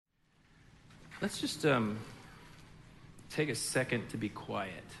Let's just take a second to be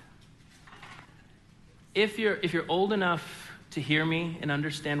quiet. If you're old enough to hear me and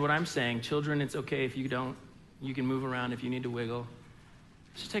understand what I'm saying, children, it's okay if you don't. You can move around if you need to wiggle.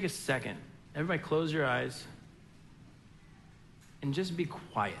 Just take a second. Everybody close your eyes and just be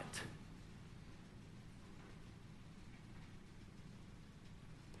quiet.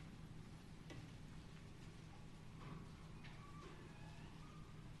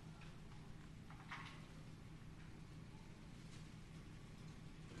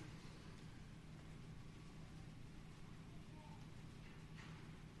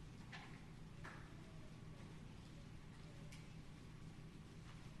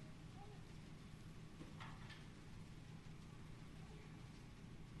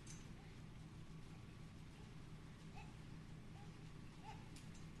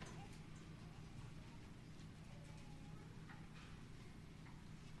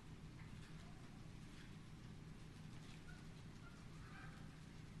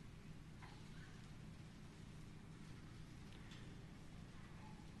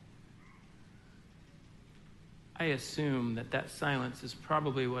 I assume that silence is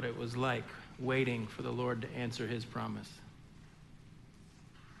probably what it was like waiting for the Lord to answer his promise.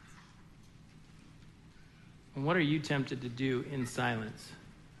 And what are you tempted to do in silence?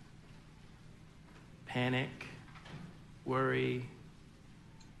 Panic, worry,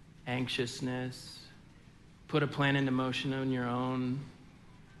 anxiousness, put a plan into motion on your own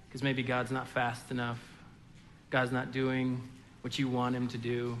because maybe God's not fast enough. God's not doing what you want him to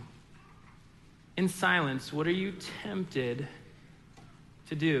do. In silence, what are you tempted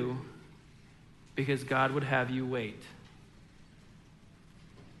to do because God would have you wait?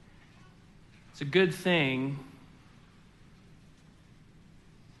 It's a good thing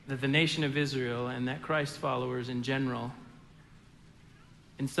that the nation of Israel and that Christ followers in general,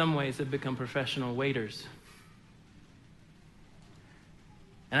 in some ways, have become professional waiters.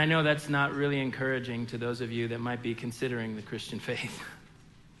 And I know that's not really encouraging to those of you that might be considering the Christian faith.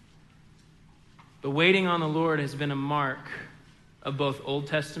 But waiting on the Lord has been a mark of both Old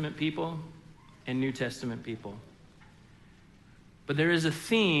Testament people and New Testament people. But there is a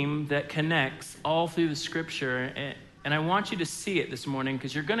theme that connects all through the scripture, and I want you to see it this morning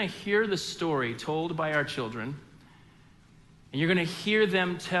because you're going to hear the story told by our children, and you're going to hear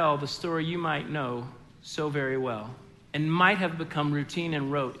them tell the story you might know so very well and might have become routine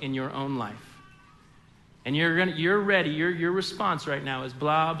and rote in your own life. And you're ready, your response right now is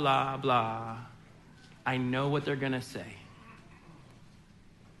blah, blah, blah. I know what they're going to say.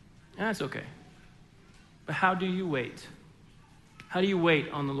 And that's okay. But how do you wait? How do you wait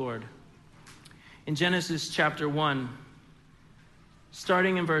on the Lord? In Genesis chapter 1,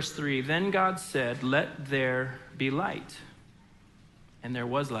 starting in verse 3, then God said, "Let there be light." And there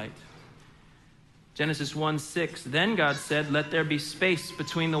was light. Genesis 1:6, then God said, "Let there be space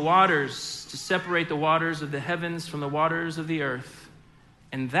between the waters to separate the waters of the heavens from the waters of the earth."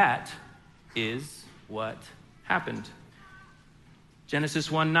 And that is what happened. Genesis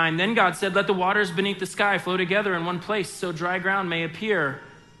 1:9, then God said, "Let the waters beneath the sky flow together in one place so dry ground may appear."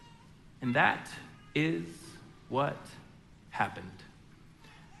 And that is what happened.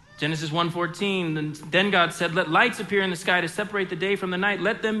 Genesis 1:14, then God said, "Let lights appear in the sky to separate the day from the night.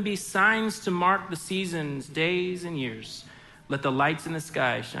 Let them be signs to mark the seasons, days, and years. Let the lights in the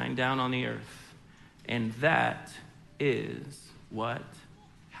sky shine down on the earth." And that is what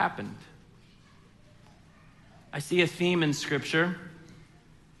happened. I see a theme in Scripture.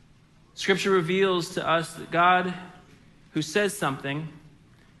 Scripture reveals to us that God who says something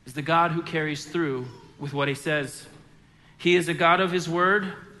is the God who carries through with what he says. He is a God of his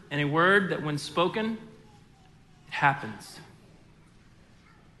word, and a word that when spoken, it happens.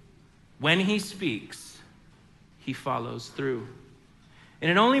 When he speaks, he follows through. And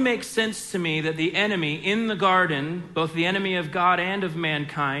it only makes sense to me that the enemy in the garden, both the enemy of God and of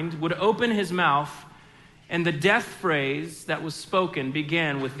mankind, would open his mouth, and the death phrase that was spoken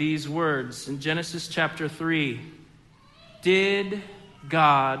began with these words in Genesis chapter 3. Did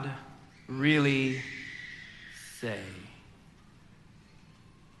God really say?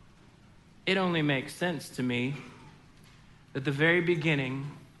 It only makes sense to me that the very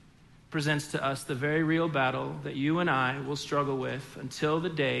beginning presents to us the very real battle that you and I will struggle with until the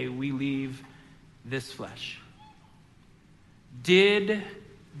day we leave this flesh. Did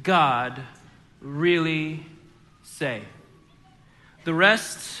God really say? The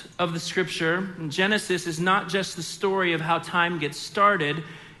rest of the scripture in Genesis is not just the story of how time gets started,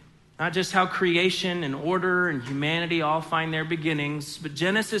 not just how creation and order and humanity all find their beginnings, but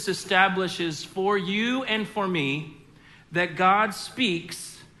Genesis establishes for you and for me that God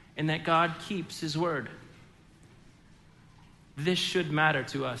speaks and that God keeps his word. This should matter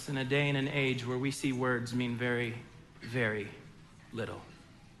to us in a day and an age where we see words mean very, very little.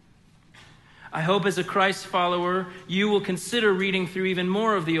 I hope as a Christ follower, you will consider reading through even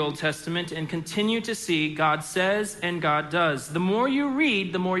more of the Old Testament and continue to see God says and God does. The more you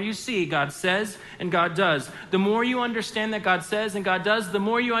read, the more you see God says and God does. The more you understand that God says and God does, the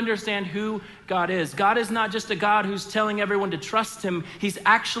more you understand who God is. God is not just a God who's telling everyone to trust him. He's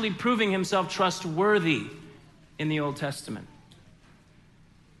actually proving himself trustworthy in the Old Testament.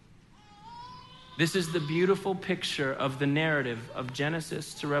 This is the beautiful picture of the narrative of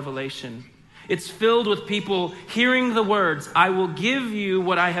Genesis to Revelation. It's filled with people hearing the words, I will give you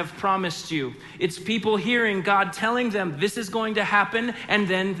what I have promised you. It's people hearing God telling them this is going to happen, and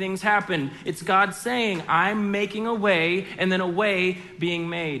then things happen. It's God saying, I'm making a way, and then a way being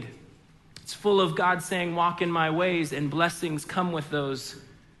made. It's full of God saying, walk in my ways, and blessings come with those.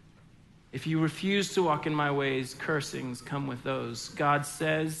 If you refuse to walk in my ways, cursings come with those. God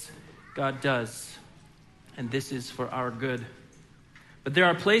says, God does, and this is for our good. But there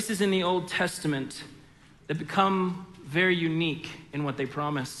are places in the Old Testament that become very unique in what they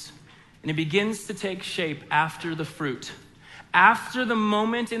promise. And it begins to take shape after the fruit. After the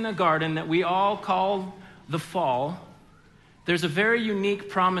moment in the garden that we all call the fall, there's a very unique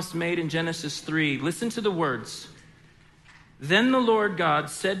promise made in Genesis 3. Listen to the words. Then the Lord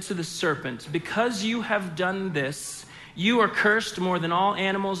God said to the serpent, because you have done this, you are cursed more than all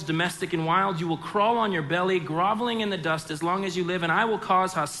animals, domestic and wild. You will crawl on your belly, groveling in the dust as long as you live, and I will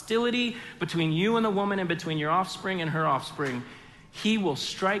cause hostility between you and the woman and between your offspring and her offspring. He will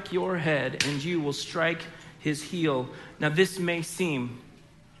strike your head, and you will strike his heel. Now, this may seem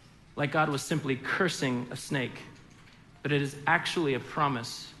like God was simply cursing a snake, but it is actually a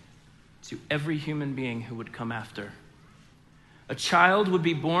promise to every human being who would come after. A child would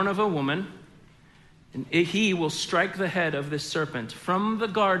be born of a woman, and he will strike the head of this serpent. From the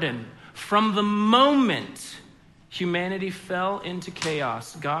garden, from the moment humanity fell into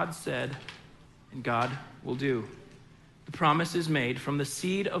chaos, God said, and God will do. The promise is made, from the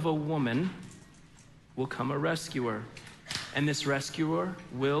seed of a woman will come a rescuer. And this rescuer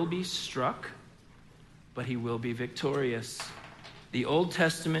will be struck, but he will be victorious. The Old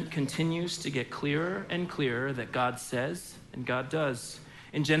Testament continues to get clearer and clearer that God says and God does.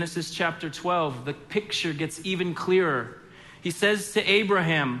 In Genesis chapter 12, the picture gets even clearer. He says to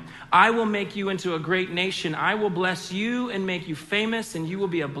Abraham, I will make you into a great nation. I will bless you and make you famous, and you will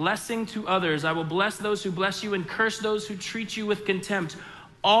be a blessing to others. I will bless those who bless you and curse those who treat you with contempt.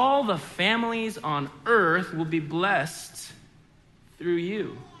 All the families on earth will be blessed through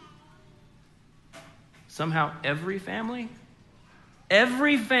you. Somehow every family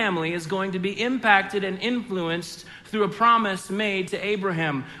is going to be impacted and influenced through a promise made to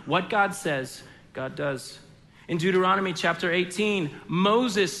Abraham. What God says, God does. In Deuteronomy chapter 18,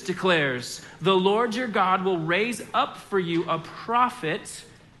 Moses declares, the Lord your God will raise up for you a prophet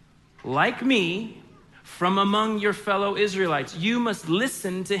like me from among your fellow Israelites. You must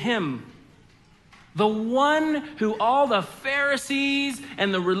listen to him. The one who all the Pharisees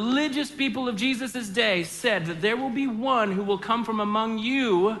and the religious people of Jesus' day said that there will be one who will come from among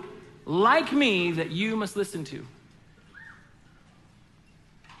you like me that you must listen to.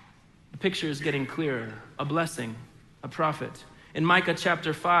 The picture is getting clearer. A blessing, a prophet. In Micah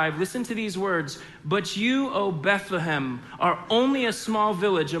chapter 5, listen to these words. But you, O Bethlehem, are only a small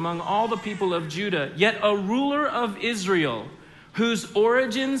village among all the people of Judah, yet a ruler of Israel, whose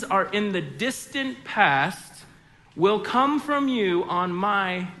origins are in the distant past, will come from you on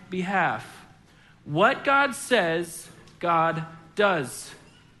my behalf. What God says, God does.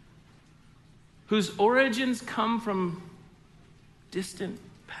 Whose origins come from distant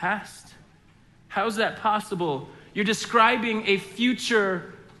past? How is that possible? You're describing a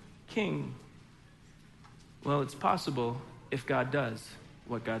future king. Well, it's possible if God does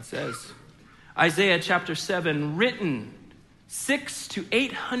what God says. Isaiah chapter 7, written 600 to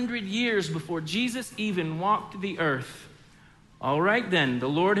 800 years before Jesus even walked the earth. All right then, the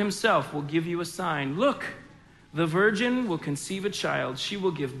Lord himself will give you a sign. Look, the virgin will conceive a child. She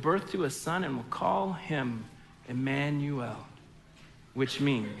will give birth to a son and will call him Emmanuel, which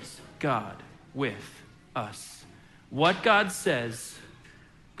means God with us. What God says,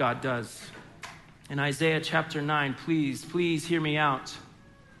 God does. In Isaiah chapter 9, please hear me out.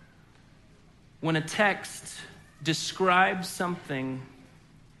 When a text describes something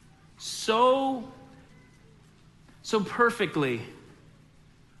so perfectly,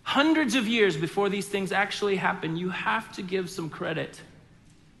 hundreds of years before these things actually happen, you have to give some credit.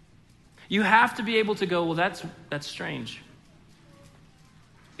 You have to be able to go, well, that's strange.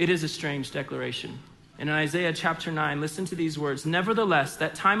 It is a strange declaration. And in Isaiah chapter 9, listen to these words. Nevertheless,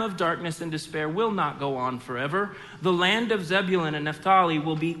 that time of darkness and despair will not go on forever. The land of Zebulun and Naphtali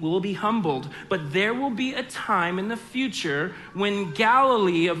will be humbled, but there will be a time in the future when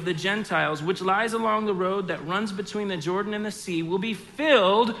Galilee of the Gentiles, which lies along the road that runs between the Jordan and the sea, will be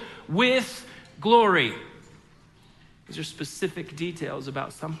filled with glory. These are specific details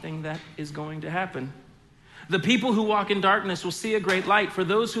about something that is going to happen. The people who walk in darkness will see a great light. For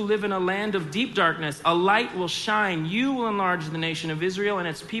those who live in a land of deep darkness, a light will shine. You will enlarge the nation of Israel, and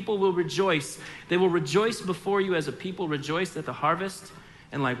its people will rejoice. They will rejoice before you as a people rejoiced at the harvest,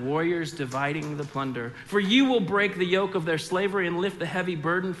 and like warriors dividing the plunder. For you will break the yoke of their slavery and lift the heavy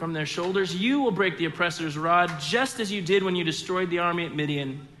burden from their shoulders. You will break the oppressor's rod, just as you did when you destroyed the army at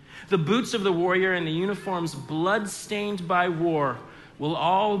Midian. The boots of the warrior and the uniforms blood-stained by war will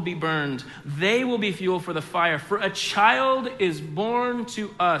all be burned. They will be fuel for the fire. For a child is born to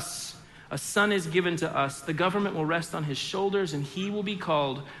us. A son is given to us. The government will rest on his shoulders, and he will be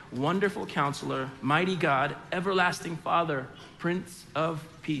called Wonderful Counselor, Mighty God, Everlasting Father, Prince of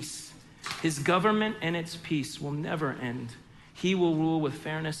Peace. His government and its peace will never end. He will rule with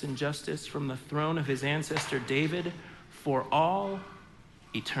fairness and justice from the throne of his ancestor David for all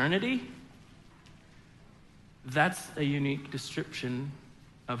eternity. That's a unique description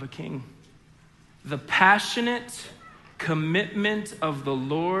of a king. The passionate commitment of the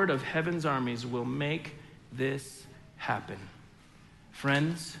Lord of heaven's armies will make this happen.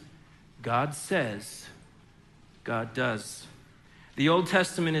 Friends, God says, God does. The Old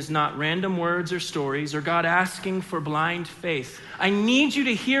Testament is not random words or stories or God asking for blind faith. I need you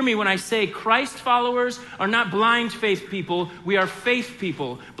to hear me when I say Christ followers are not blind faith people. We are faith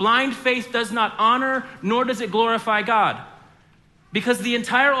people. Blind faith does not honor, nor does it glorify God. Because the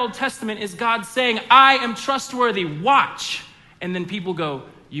entire Old Testament is God saying, I am trustworthy, watch. And then people go,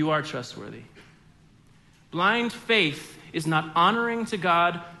 you are trustworthy. Blind faith is not honoring to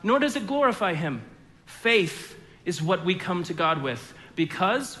God, nor does it glorify him. Faith is what we come to God with.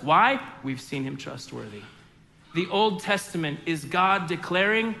 Because, why? We've seen him trustworthy. The Old Testament is God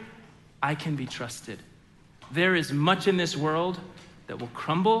declaring, I can be trusted. There is much in this world that will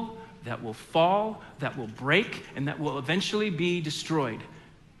crumble, that will fall, that will break, and that will eventually be destroyed.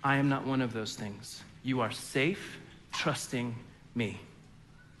 I am not one of those things. You are safe, trusting me.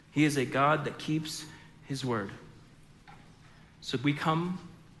 He is a God that keeps his word. So we come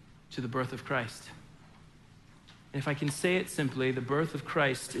to the birth of Christ. And if I can say it simply, the birth of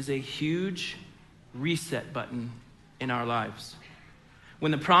Christ is a huge reset button in our lives.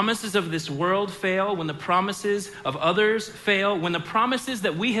 When the promises of this world fail, when the promises of others fail, when the promises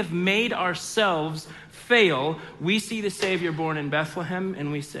that we have made ourselves fail, we see the Savior born in Bethlehem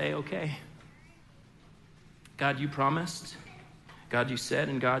and we say, okay, God, you promised, God, you said,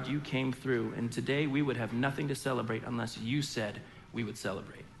 and God, you came through. And today we would have nothing to celebrate unless you said we would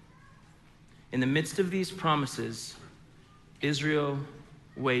celebrate. In the midst of these promises, Israel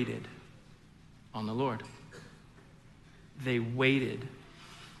waited on the Lord. They waited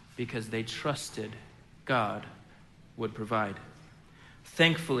because they trusted God would provide.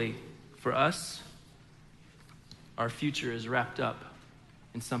 Thankfully for us, our future is wrapped up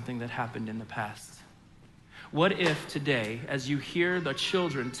in something that happened in the past. What if today, as you hear the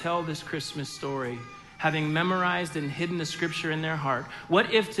children tell this Christmas story, having memorized and hidden the scripture in their heart,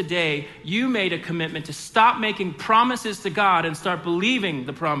 what if today you made a commitment to stop making promises to God and start believing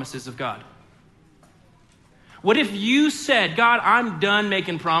the promises of God? What if you said, God, I'm done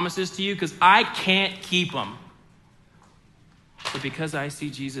making promises to you because I can't keep them. But because I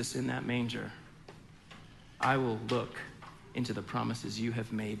see Jesus in that manger, I will look into the promises you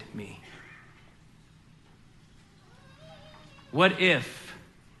have made me. What if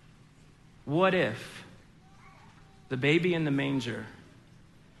the baby in the manger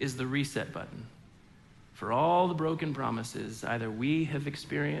is the reset button for all the broken promises either we have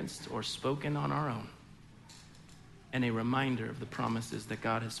experienced or spoken on our own, and a reminder of the promises that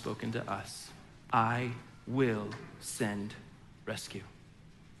God has spoken to us? I will send rescue.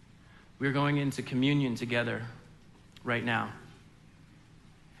 We're going into communion together right now.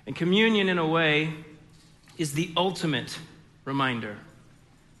 And communion, in a way, is the ultimate reminder.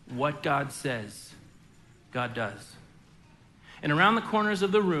 What God says, God does. And around the corners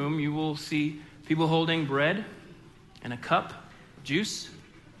of the room, you will see people holding bread and a cup of juice.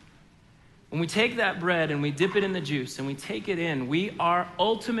 When we take that bread and we dip it in the juice and we take it in, we are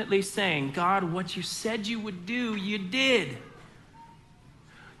ultimately saying, God, what you said you would do, you did.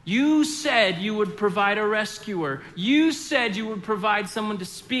 You said you would provide a rescuer. You said you would provide someone to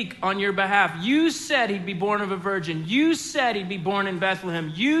speak on your behalf. You said he'd be born of a virgin. You said he'd be born in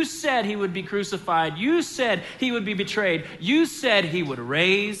Bethlehem. You said he would be crucified. You said he would be betrayed. You said he would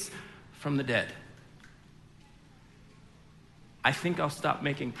raise from the dead. I think I'll stop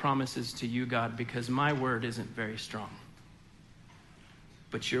making promises to you, God, because my word isn't very strong.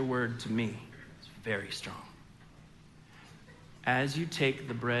 But your word to me is very strong. As you take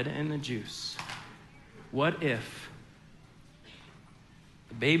the bread and the juice, what if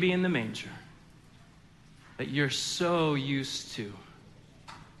the baby in the manger that you're so used to,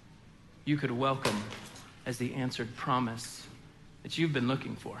 you could welcome as the answered promise that you've been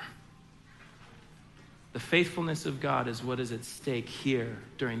looking for? The faithfulness of God is what is at stake here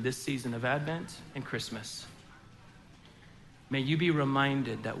during this season of Advent and Christmas. May you be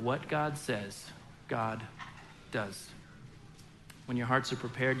reminded that what God says, God does. When your hearts are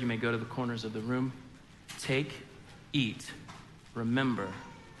prepared, you may go to the corners of the room. Take, eat, remember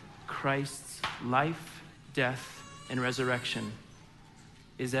Christ's life, death, and resurrection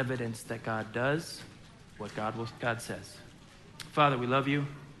is evidence that God does what God says. Father, we love you.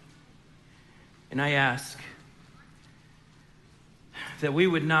 And I ask that we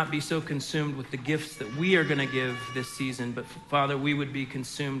would not be so consumed with the gifts that we are going to give this season, but Father, we would be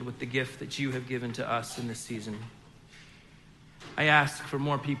consumed with the gift that you have given to us in this season. I ask for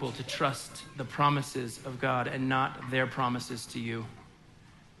more people to trust the promises of God and not their promises to you.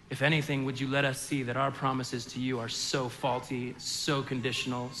 If anything, would you let us see that our promises to you are so faulty, so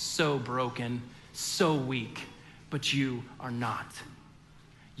conditional, so broken, so weak, but you are not.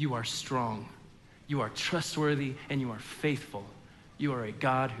 You are strong. You are trustworthy and you are faithful. You are a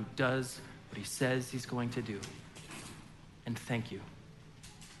God who does what he says he's going to do. And thank you.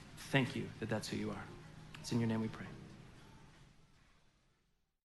 Thank you that that's who you are. It's in your name we pray.